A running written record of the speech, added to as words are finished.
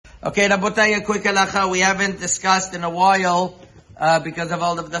Okay, Rabotai, a quick halacha we haven't discussed in a while because of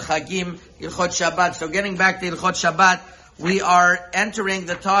all of the Chagim, Ilchot Shabbat. So getting back to Ilchot Shabbat, we are entering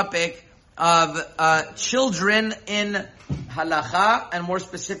the topic of children in halacha, and more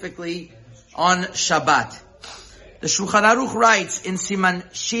specifically on Shabbat. The Shulchan Aruch writes in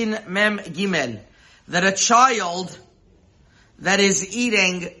Siman Shin Mem Gimel that a child that is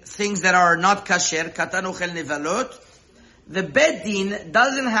eating things that are not kasher, katan ochel nevalot, the Beit Din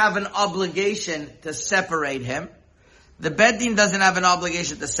doesn't have an obligation to separate him. The Beit Din doesn't have an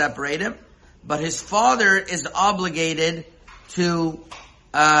obligation to separate him, but his father is obligated to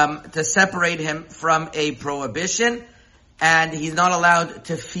separate him from a prohibition, and he's not allowed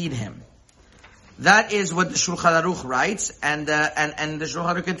to feed him. That is what the Shulchan Aruch writes, and the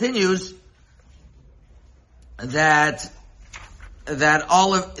Shulchan Aruch continues that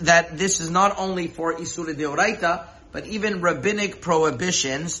this is not only for Isur Deoraita, but even rabbinic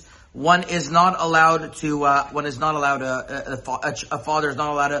prohibitions. A father is not allowed to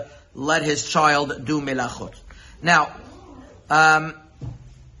let his child do melachot. Now,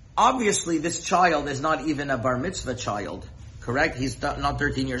 obviously, this child is not even a bar mitzvah child, correct? He's not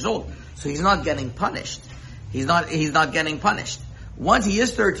 13 years old, so he's not getting punished. He's not getting punished. Once he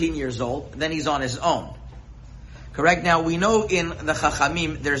is 13 years old, then he's on his own. Correct? Now, we know in the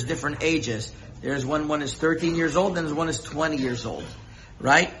Chachamim, there's different ages. There's one is 13 years old, and one is 20 years old.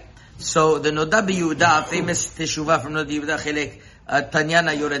 Right? So, the Noda B'Yehuda, famous Teshuvah from Noda B'Yehuda, Chelek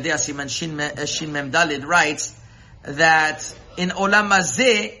Tanyana Yoredea Siman Shin Mem Dalid, writes that in Olam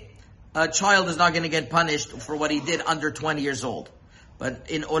Hazeh, a child is not going to get punished for what he did under 20 years old. But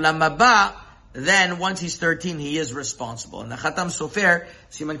in Olam Haba, then once he's 13, he is responsible. And the Khatam Sofer,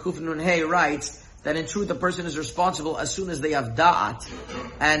 Siman Kuf Nun Hey, writes that in truth, the person is responsible as soon as they have da'at.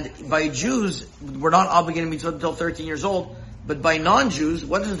 And by Jews, we're not obligated to mitzvah until 13 years old. But by non-Jews,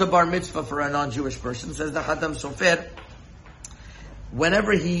 what is the bar mitzvah for a non-Jewish person? Says the Khatam Sofer,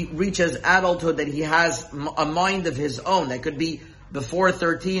 whenever he reaches adulthood, that he has a mind of his own. That could be before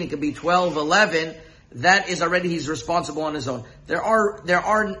 13, it could be 12, 11. That is already, he's responsible on his own. There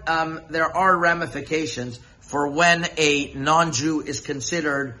are ramifications for when a non-Jew is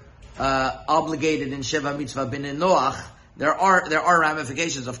considered obligated in Sheva Mitzvah bin Noach. There are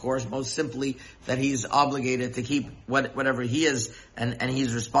ramifications, of course, most simply that he's obligated to keep whatever he is, and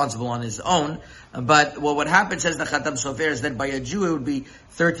he's responsible on his own. But what happens, says the Khatam Sofer, is that by a Jew it would be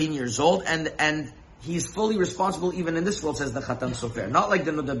 13 years old, and he's fully responsible even in this world, says the Khatam Sofer. Not like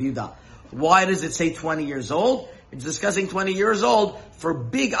the Noda B'Yehuda. Why does it say 20 years old? It's discussing 20 years old for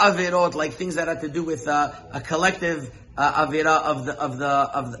big averot, like things that have to do with a collective avera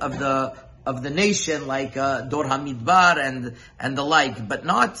of the nation, like Dor Hamidbar and the like, but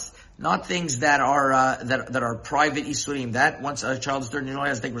not things that are private isurim. That once a child is 13 years old, he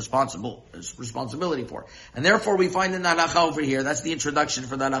has to take responsibility for. And therefore, we find in the halacha over here, that's the introduction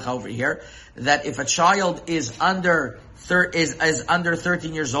for the halacha over here, that if a child is under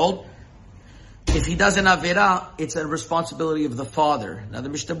 13 years old, if he does an avera, it's a responsibility of the father. Now the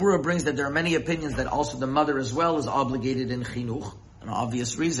Mishnah Berurah brings that there are many opinions that also the mother as well is obligated in chinuch, for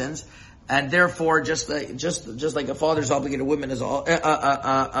obvious reasons, and therefore just like a father is obligated,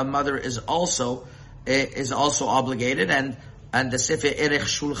 a mother is also obligated, and the Sefer Erech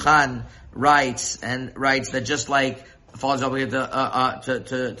Shulchan writes that just like a father is obligated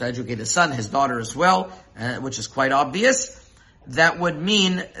to educate his son, his daughter as well, which is quite obvious. That would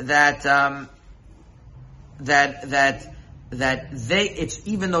mean that it's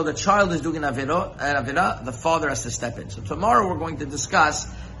even though the child is doing an avera, the father has to step in. So tomorrow we're going to discuss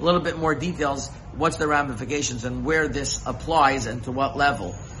a little bit more details, what's the ramifications and where this applies and to what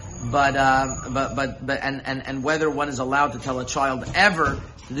level. But whether one is allowed to tell a child ever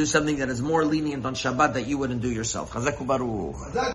to do something that is more lenient on Shabbat that you wouldn't do yourself. Chazak u'baruch.